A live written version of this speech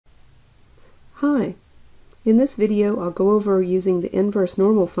Hi, in this video I'll go over using the inverse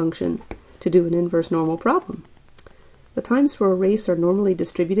normal function to do an inverse normal problem. The times for a race are normally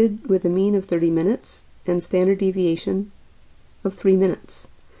distributed with a mean of 30 minutes and standard deviation of 3 minutes.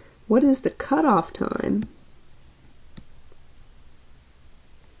 What is the cutoff time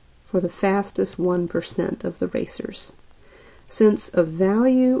for the fastest 1% of the racers? Since a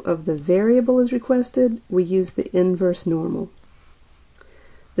value of the variable is requested, we use the inverse normal.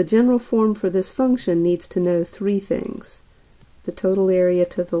 The general form for this function needs to know three things: the total area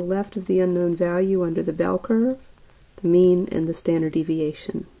to the left of the unknown value under the bell curve, the mean, and the standard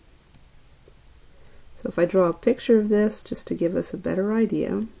deviation. So if I draw a picture of this just to give us a better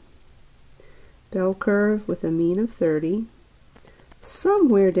idea, bell curve with a mean of 30,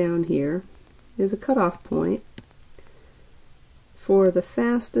 somewhere down here is a cutoff point for the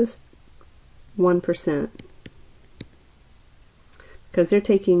fastest 1%. Because they're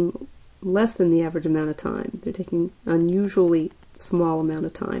taking less than the average amount of time. They're taking unusually small amount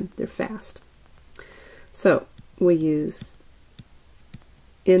of time. They're fast. So we use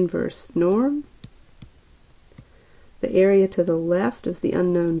inverse norm. The area to the left of the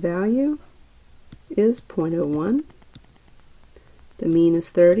unknown value is 0.01. The mean is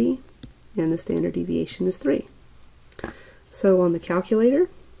 30, and the standard deviation is 3. So on the calculator,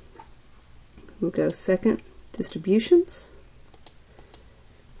 we'll go second distributions,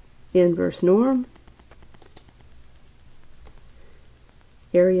 inverse norm,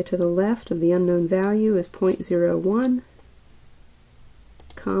 area to the left of the unknown value is 0.01,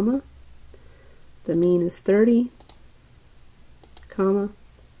 comma, the mean is 30, comma,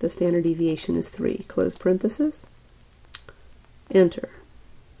 the standard deviation is 3, close parenthesis, enter.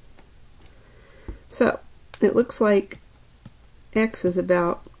 So it looks like X is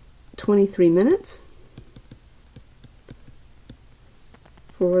about 23 minutes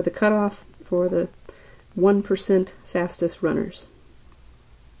for the cutoff for the 1% fastest runners.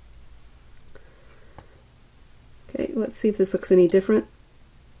 Okay, let's see if this looks any different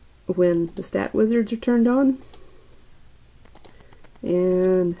when the stat wizards are turned on.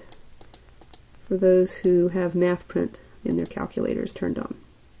 And for those who have math print in their calculators turned on.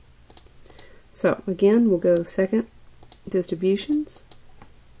 So again, we'll go second distributions,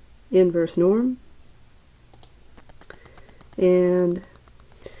 inverse norm, and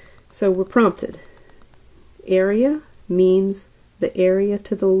so we're prompted. Area means the area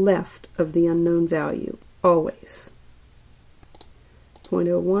to the left of the unknown value, always.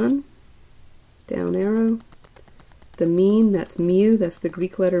 0.01, down arrow. The mean, that's mu, that's the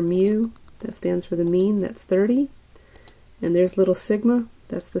Greek letter mu, that stands for the mean, that's 30. And there's little sigma,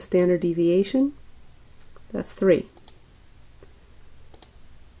 that's the standard deviation, that's 3.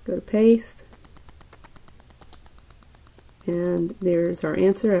 Go to paste. And there's our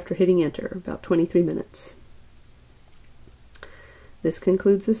answer after hitting enter, about 23 minutes. This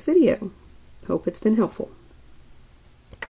concludes this video. Hope it's been helpful.